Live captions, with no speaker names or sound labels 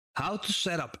how to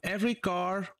set up every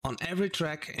car on every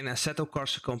track in Assetto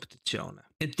Corsa Competizione.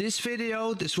 In this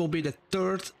video, this will be the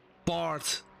third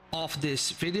part of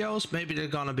these videos. Maybe there are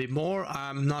gonna be more,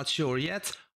 I'm not sure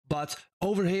yet. But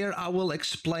over here, I will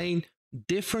explain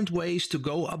different ways to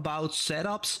go about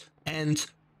setups and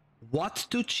what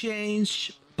to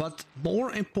change, but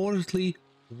more importantly,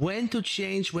 when to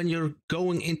change when you're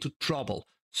going into trouble.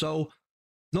 So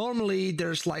normally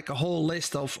there's like a whole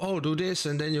list of, oh, do this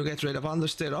and then you get rid of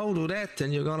understeer, oh, do that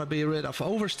and you're gonna be rid of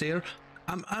oversteer.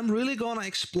 I'm really gonna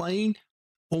explain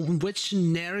on which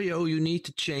scenario you need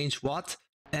to change what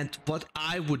and what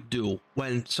I would do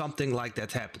when something like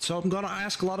that happens. So I'm gonna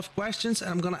ask a lot of questions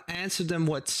and I'm gonna answer them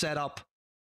with setup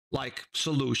like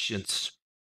solutions.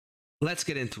 Let's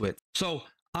get into it. So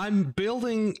I'm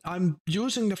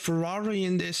using the Ferrari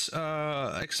in this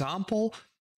example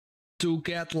to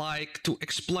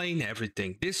explain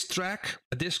everything. This track,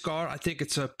 this car, I think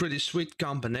it's a pretty sweet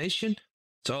combination.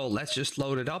 So let's just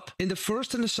load it up. In the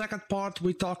first and the second part,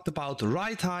 we talked about the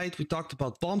ride height, we talked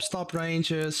about bump stop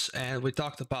ranges, and we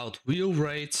talked about wheel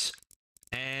rates.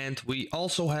 And we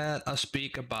also had a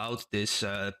speak about this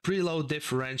preload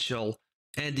differential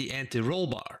and the anti-roll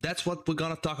bar. That's what we're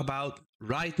gonna talk about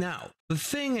right now. The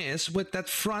thing is, with that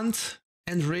front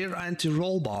and rear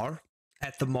anti-roll bar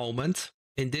at the moment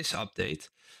in this update,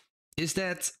 is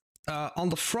that on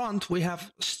the front we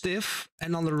have stiff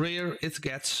and on the rear it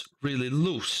gets really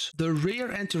loose. The rear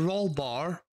anti-roll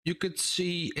bar, you could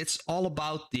see it's all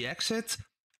about the exit,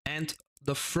 and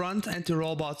the front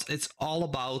anti-roll bar, it's all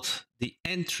about the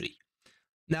entry.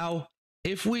 Now,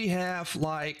 if we have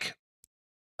like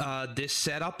this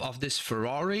setup of this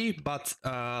Ferrari, but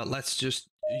let's just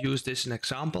use this as an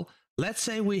example. Let's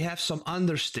say we have some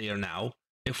understeer now.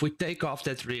 If we take off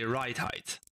that rear ride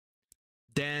height,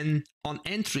 then on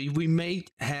entry we may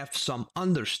have some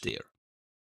understeer.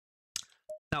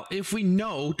 Now, if we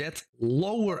know that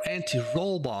lower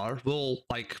anti-roll bar will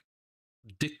like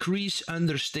decrease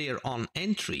understeer on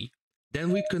entry,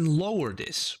 then we can lower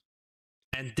this,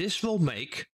 and this will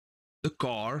make the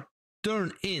car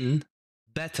turn in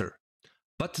better.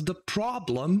 But the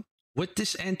problem with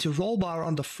this anti-roll bar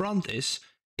on the front is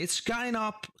it's kind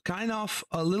of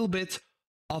a little bit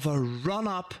of a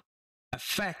run-up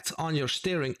effect on your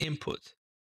steering input.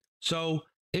 So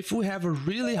if we have a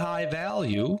really high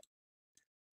value,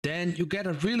 then you get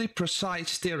a really precise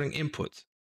steering input.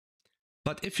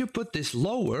 But if you put this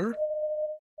lower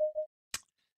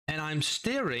and I'm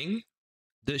steering,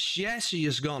 the chassis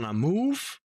is gonna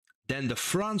move, then the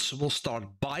fronts will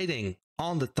start biting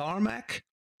on the tarmac,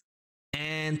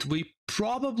 and we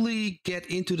probably get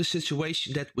into the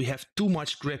situation that we have too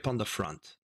much grip on the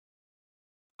front,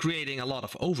 creating a lot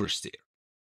of oversteer.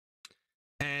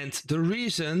 And the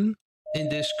reason in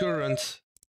this current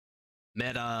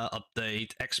meta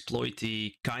update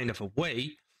exploity kind of a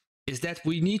way is that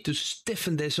we need to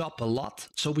stiffen this up a lot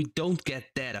so we don't get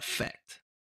that effect.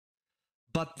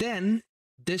 But then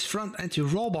this front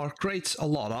anti-roll bar creates a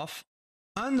lot of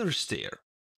understeer.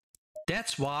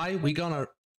 That's why we're gonna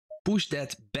push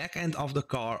that back end of the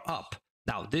car up.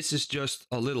 Now, this is just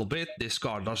a little bit. This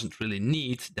car doesn't really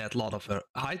need that lot of a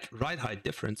ride height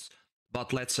difference.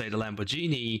 But let's say the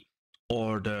Lamborghini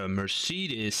or the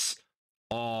Mercedes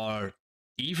or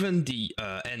even the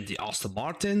Aston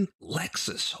Martin,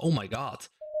 Lexus, oh my god,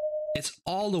 it's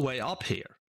all the way up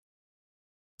here.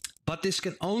 But this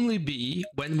can only be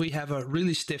when we have a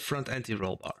really stiff front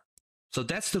anti-roll bar. So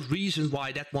that's the reason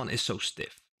why that one is so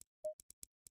stiff.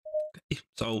 Okay,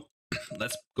 so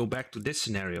let's go back to this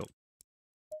scenario.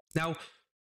 Now,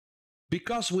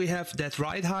 because we have that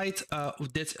ride height,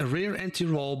 that rear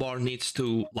anti-roll bar needs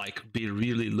to like be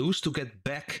really loose to get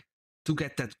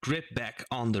that grip back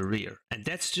on the rear. And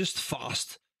that's just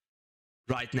fast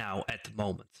right now at the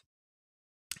moment.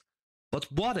 But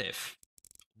what if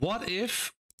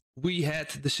we had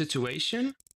the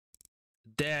situation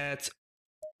that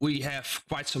we have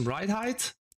quite some ride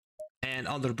height, and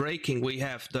under braking we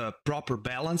have the proper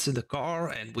balance in the car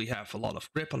and we have a lot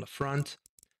of grip on the front,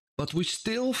 but we're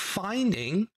still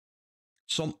finding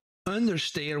some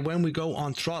understeer when we go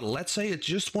on throttle. Let's say it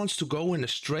just wants to go in a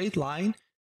straight line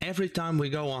every time we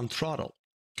go on throttle.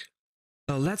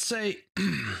 Let's say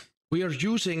we are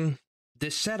using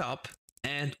this setup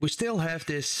and we still have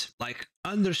this like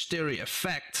understeer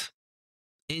effect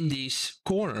in these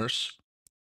corners.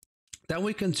 Then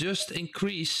we can just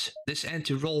increase this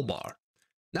anti-roll bar.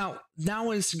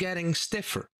 Now it's getting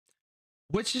stiffer.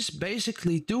 Which is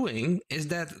basically doing is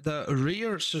that the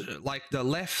rear, like the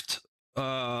left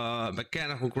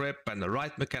mechanical grip and the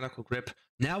right mechanical grip,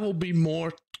 now will be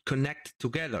more connected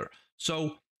together.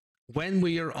 So when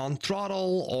we are on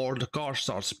throttle or the car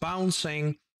starts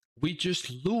bouncing, we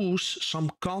just lose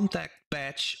some contact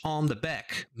patch on the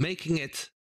back, making it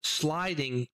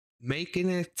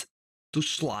to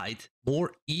slide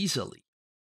more easily.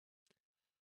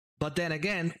 But then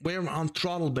again, we're on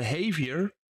throttle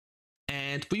behavior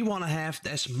and we want to have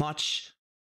as much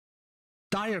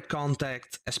tire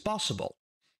contact as possible.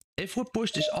 If we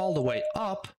push this all the way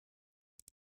up,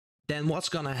 then what's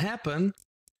going to happen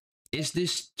is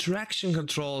this traction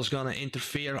control is going to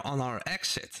interfere on our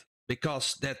exit,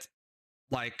 because that,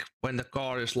 like when the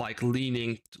car is like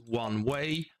leaning one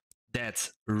way, that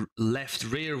left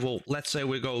rear will, let's say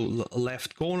we go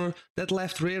left corner, that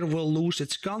left rear will lose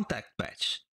its contact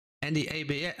patch, and the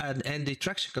ABS and the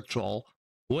traction control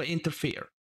will interfere.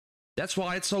 That's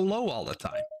why it's so low all the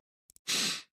time.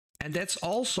 And that's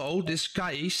also this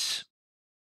case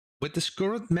with this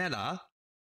current meta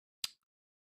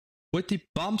with the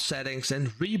bump settings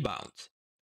and rebound.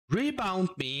 Rebound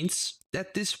means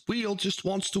that this wheel just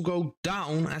wants to go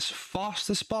down as fast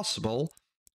as possible,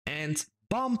 and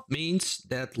bump means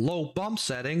that low bump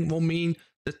setting will mean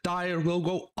the tire will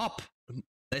go up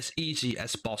as easy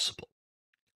as possible.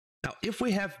 Now, if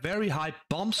we have very high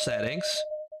bump settings,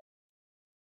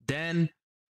 then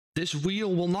this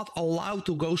wheel will not allow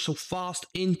to go so fast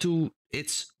into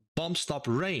its bump stop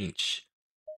range.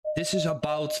 This is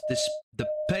about the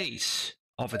pace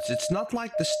of it. It's not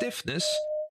like the stiffness.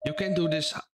 You can do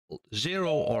this 0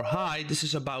 or high. This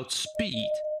is about speed.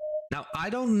 Now, I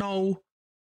don't know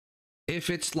if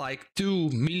it's like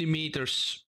 2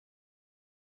 millimeters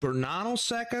per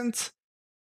nanosecond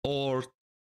or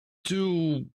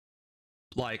 2,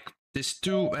 like this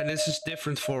 2, and this is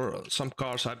different for some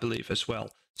cars, I believe, as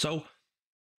well. So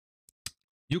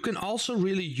you can also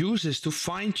really use this to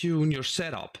fine-tune your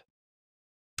setup.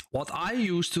 What I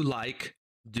used to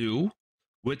do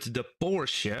with the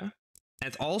Porsche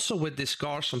and also with this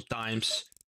car sometimes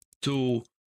to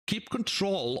keep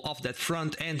control of that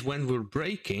front end when we're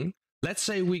braking. Let's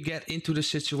say we get into the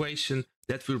situation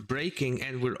that we're braking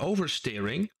and we're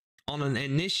oversteering on an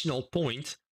initial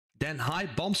point, then high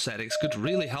bump settings could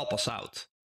really help us out,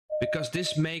 because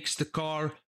this makes the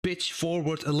car pitch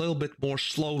forward a little bit more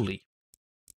slowly.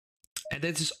 And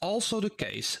that is also the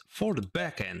case for the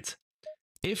back end.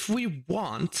 If we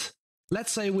want,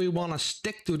 let's say we want to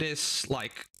stick to this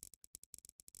like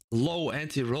low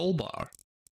anti-roll bar,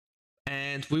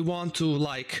 and we want to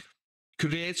like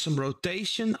create some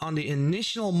rotation on the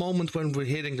initial moment when we're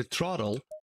hitting the throttle,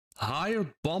 higher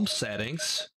bump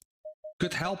settings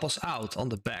could help us out on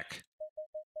the back.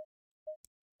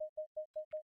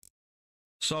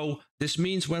 So this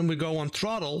means when we go on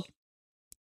throttle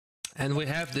and we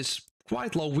have this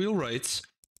quite low wheel rates,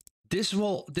 this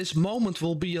moment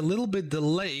will be a little bit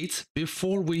delayed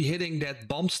before we hitting that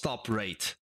bump stop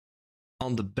rate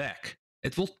on the back.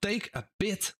 It will take a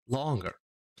bit longer.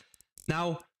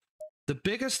 Now, the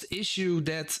biggest issue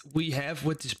that we have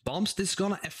with these bumps, this is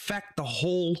going to affect the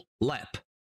whole lap.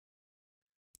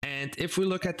 And if we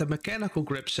look at the mechanical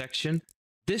grip section,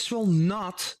 this will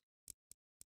not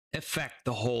affect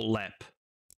the whole lap.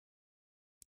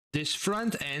 This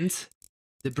front end,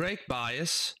 the brake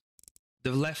bias,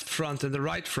 the left front and the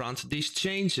right front, these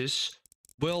changes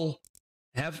will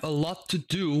have a lot to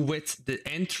do with the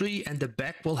entry, and the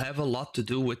back will have a lot to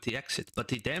do with the exit. But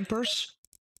the dampers,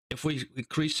 if we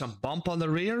increase some bump on the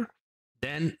rear,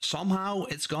 then somehow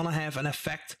it's gonna have an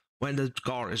effect when the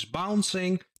car is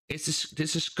bouncing.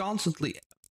 This is constantly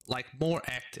like more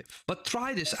active. But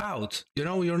try this out. You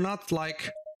know, you're not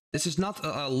like, this is not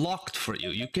locked for you.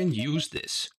 You can use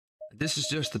this. This is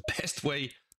just the best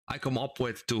way I come up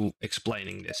with to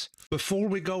explaining this. Before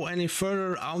we go any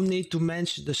further, I'll need to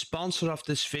mention the sponsor of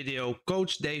this video,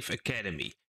 Coach Dave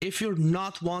Academy. If you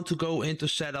not want to go into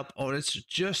setup, or it's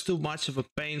just too much of a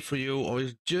pain for you, or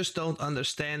you just don't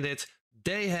understand it,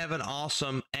 they have an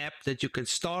awesome app that you can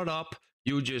start up.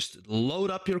 You just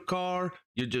load up your car,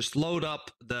 you just load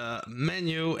up the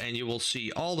menu, and you will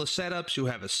see all the setups. You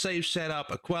have a safe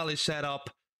setup, a quali setup,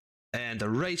 and a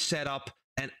race setup,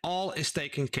 and all is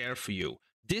taken care for you.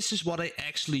 This is what I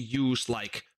actually used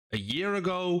like a year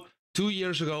ago, 2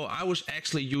 years ago. I was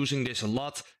actually using this a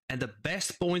lot, and the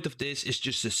best point of this is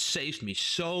just to save me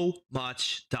so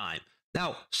much time.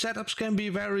 Now, setups can be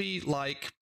very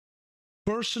like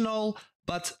personal,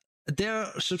 but their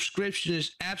subscription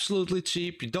is absolutely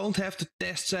cheap. You don't have to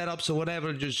test setups or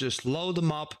whatever. Just load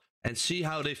them up and see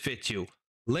how they fit you.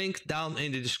 Link down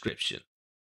in the description.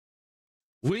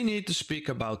 We need to speak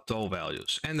about tow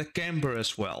values and the camber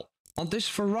as well. On this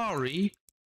Ferrari,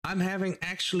 I'm having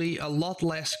actually a lot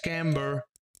less camber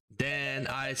than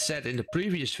I said in the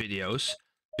previous videos.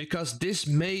 because this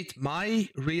made my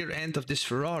rear end of this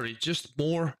Ferrari just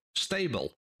more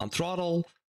stable on throttle,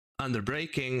 under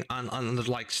braking, and under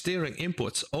like steering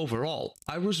inputs overall.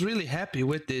 I was really happy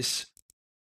with this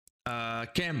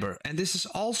camber, and this is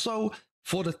also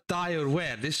for the tire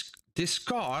wear. This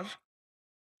car,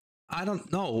 I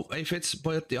don't know if it's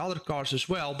with the other cars as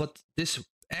well, but this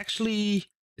actually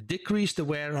decreased the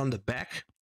wear on the back,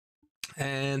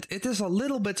 and it is a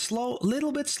little bit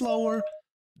slower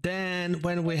than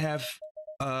when we have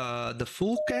the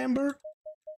full camber,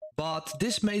 but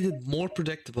this made it more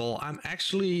predictable. I'm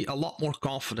actually a lot more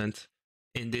confident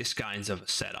in this kinds of a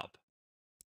setup.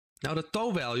 Now the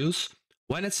toe values,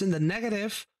 when it's in the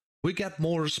negative, we get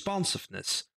more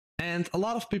responsiveness, and a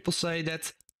lot of people say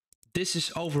that this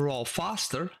is overall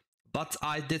faster, but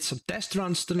I did some test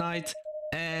runs tonight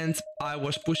and I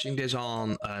was pushing this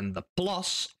on the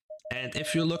plus, and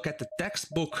if you look at the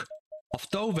textbook of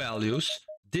toe values,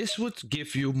 this would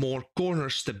give you more corner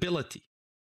stability.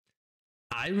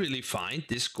 I really find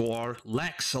this car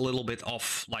lacks a little bit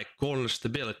of like corner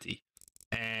stability,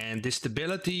 and this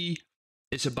stability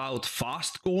is about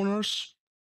fast corners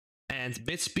and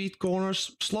mid-speed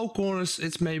corners. Slow corners,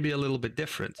 it's maybe a little bit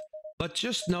different, but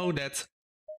just know that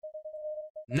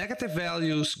negative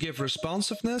values give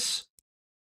responsiveness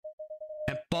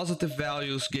and positive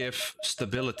values give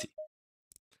stability.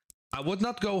 I would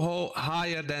not go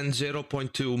higher than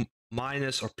 0.2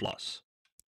 minus or plus.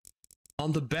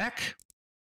 On the back,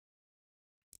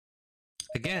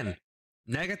 again,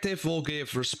 negative will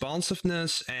give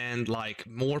responsiveness and like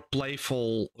more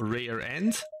playful rear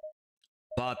end,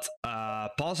 but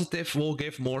positive will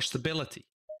give more stability.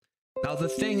 Now the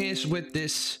thing is with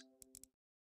this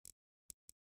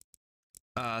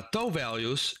toe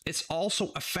values, it's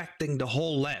also affecting the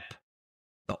whole lap.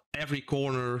 So every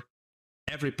corner,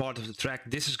 every part of the track,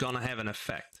 this is gonna have an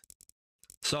effect.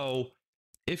 So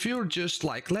if you're just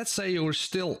like, let's say you're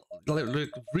still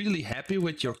really happy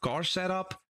with your car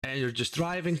setup and you're just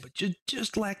driving, but you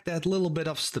just lack that little bit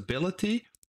of stability,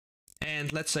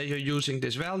 and let's say you're using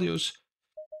these values,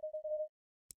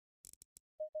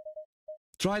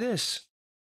 try this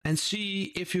and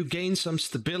see if you gain some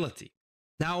stability.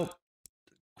 Now,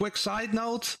 quick side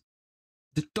note,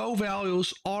 the toe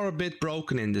values are a bit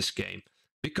broken in this game,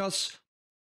 because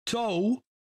toe,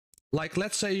 like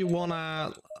let's say you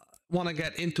wanna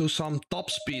get into some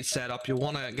top speed setup, you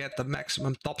wanna get the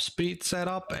maximum top speed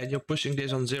setup, and you're pushing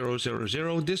this on 0, 0,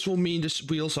 0. This will mean the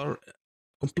wheels are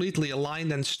completely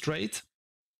aligned and straight.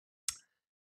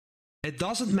 It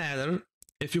doesn't matter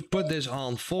if you put this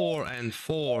on 4 and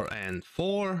 4 and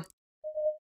 4,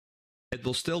 it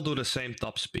will still do the same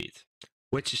top speed,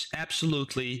 which is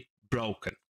absolutely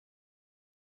broken.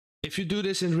 If you do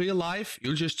this in real life,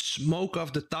 you just smoke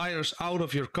off the tires out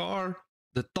of your car,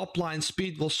 the top line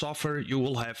speed will suffer, you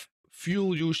will have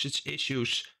fuel usage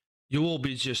issues, you will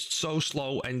be just so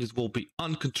slow and it will be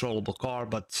uncontrollable car,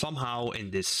 but somehow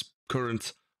in this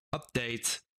current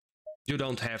update, you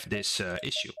don't have this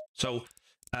issue. So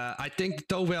I think the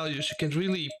toe values, you can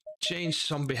really change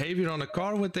some behavior on a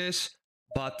car with this,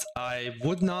 but I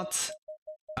would not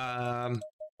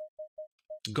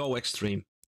go extreme,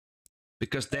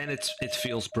 because then it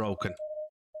feels broken.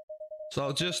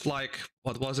 So just like,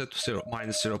 what was it,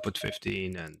 minus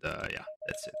 0.15, and yeah,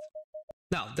 that's it.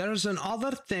 Now, there's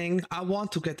another thing I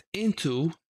want to get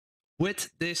into with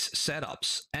these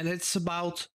setups, and it's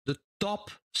about the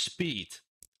top speed.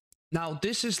 Now,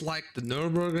 this is like the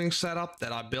Nürburgring setup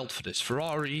that I built for this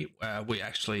Ferrari. We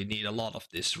actually need a lot of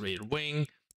this rear wing,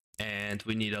 and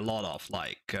we need a lot of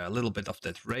like a little bit of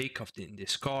that rake in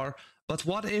this car. But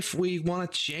what if we want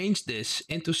to change this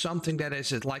into something that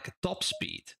is at like a top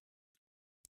speed?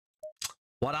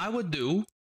 What I would do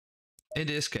in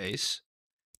this case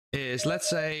is, let's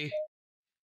say,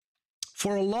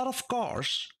 for a lot of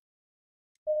cars,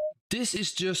 this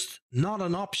is just not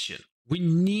an option. We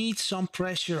need some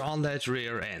pressure on that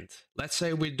rear end. Let's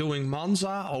say we're doing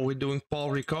Monza or we're doing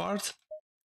Paul Ricard.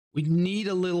 We need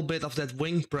a little bit of that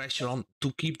wing pressure on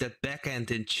to keep that back end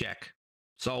in check.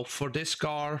 So for this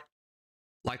car,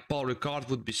 like Paul Ricard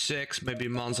would be 6, maybe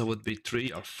Monza would be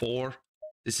 3 or 4.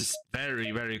 This is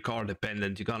very, very car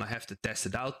dependent. You're gonna have to test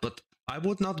it out, but I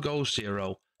would not go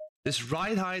 0. This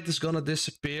ride height is gonna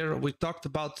disappear. We talked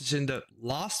about this in the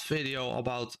last video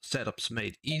about setups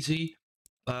made easy.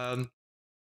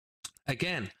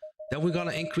 Again, then we're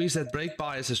gonna increase that brake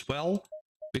bias as well,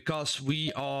 because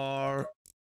we are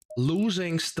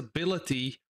losing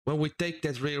stability when we take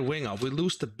that rear wing off. We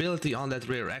lose stability on that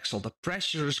rear axle. The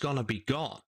pressure is gonna be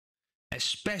gone,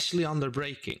 especially under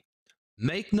braking.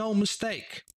 Make no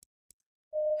mistake,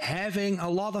 having a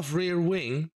lot of rear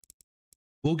wing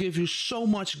will give you so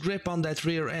much grip on that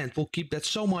rear end, will keep that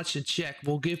so much in check,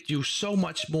 will give you so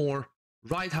much more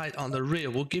ride height on the rear,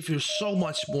 will give you so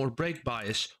much more brake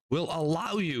bias, will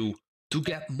allow you to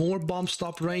get more bump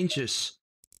stop ranges,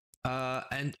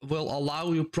 and will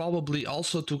allow you probably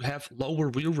also to have lower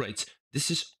wheel rates.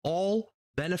 This is all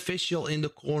beneficial in the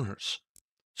corners.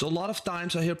 So a lot of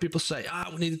times I hear people say,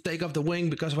 we need to take off the wing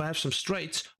because we have some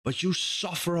straights, but you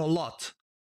suffer a lot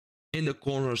in the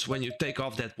corners when you take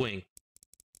off that wing.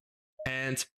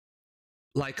 And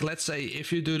like, let's say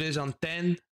if you do this on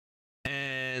 10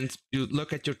 and you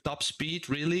look at your top speed,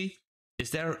 really,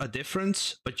 is there a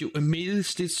difference? But you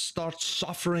immediately start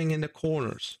suffering in the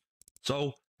corners.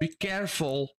 So be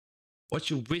careful what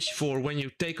you wish for when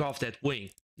you take off that wing.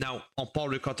 Now, on Paul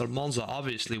Ricard or Monza,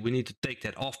 obviously, we need to take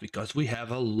that off because we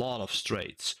have a lot of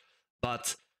straights.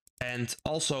 And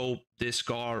also this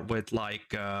car with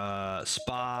like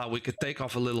Spa, we could take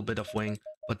off a little bit of wing.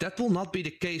 But that will not be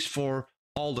the case for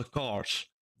all the cars.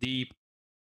 The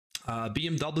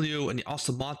BMW and the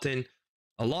Aston Martin,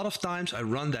 a lot of times I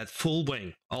run that full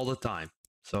wing all the time.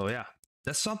 So yeah,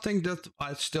 that's something that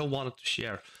I still wanted to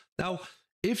share. Now,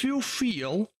 if you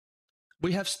feel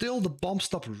we have still the bump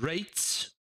stop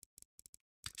rates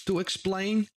to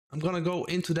explain, I'm gonna go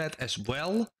into that as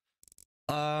well.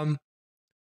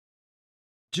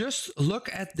 Just look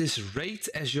at this rate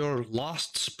as your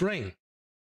last spring.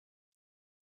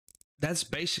 That's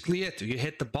basically it. You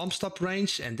hit the bump stop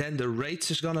range and then the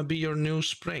rates is gonna be your new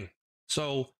spring.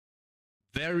 So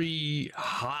very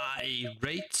high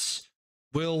rates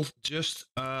will just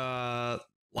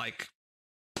like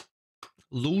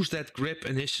lose that grip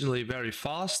initially very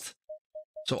fast.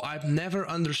 So I've never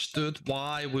understood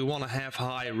why we want to have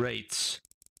high rates.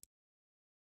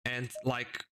 And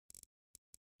like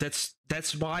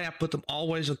that's why I put them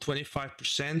always on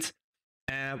 25%.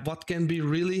 What can be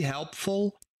really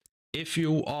helpful if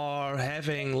you are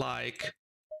having like,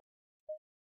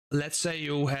 let's say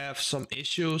you have some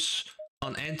issues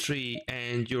on entry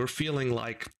and you're feeling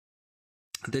like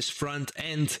this front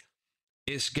end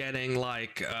is getting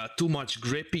like too much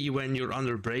grippy when you're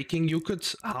under braking, you could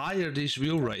higher these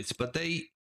wheel rates, but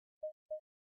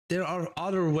there are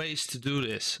other ways to do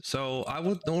this. So I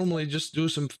would normally just do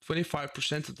some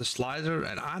 25% of the slider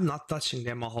and I'm not touching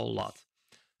them a whole lot.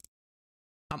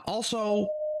 I'm also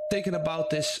thinking about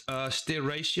this steer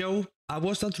ratio. I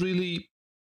was not really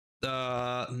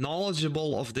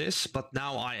knowledgeable of this, but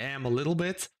now I am a little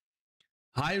bit.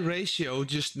 High ratio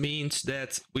just means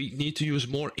that we need to use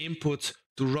more input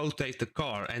to rotate the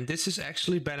car, and this is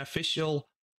actually beneficial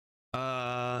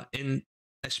in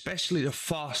especially the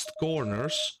fast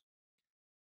corners,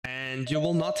 and you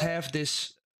will not have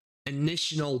this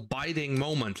initial biting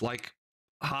moment. Like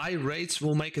high rates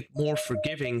will make it more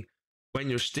forgiving when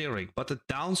you're steering, but the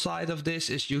downside of this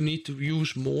is you need to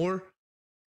use more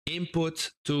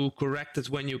input to correct it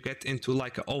when you get into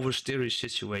like an oversteering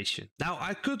situation. Now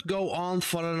I could go on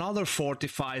for another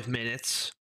 45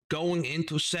 minutes going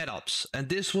into setups, and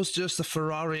this was just a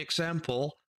Ferrari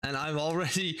example, and I'm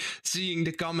already seeing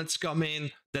the comments come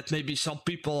in that maybe some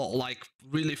people, like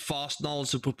really fast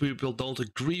knowledgeable people, don't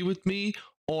agree with me,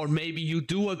 or maybe you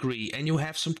do agree and you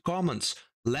have some comments.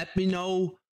 Let me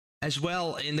know as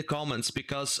well in the comments,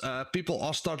 because people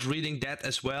will start reading that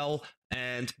as well,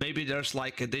 and maybe there's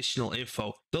like additional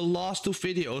info. The last two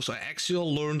videos I actually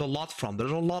learned a lot from.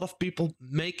 There's a lot of people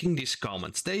making these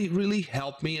comments. They really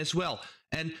help me as well.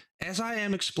 And as I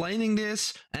am explaining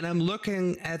this and I'm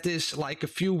looking at this like a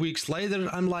few weeks later,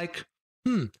 I'm like,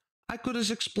 I could have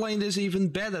explained this even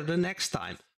better the next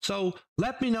time. So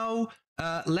let me know.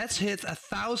 Let's hit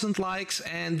 1,000 likes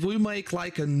and we make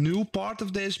like a new part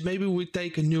of this. Maybe we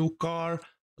take a new car.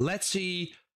 Let's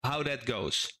see how that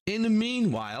goes. In the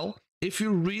meanwhile, if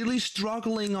you're really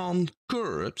struggling on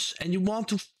curbs and you want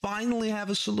to finally have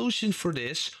a solution for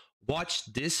this, watch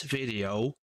this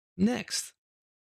video next.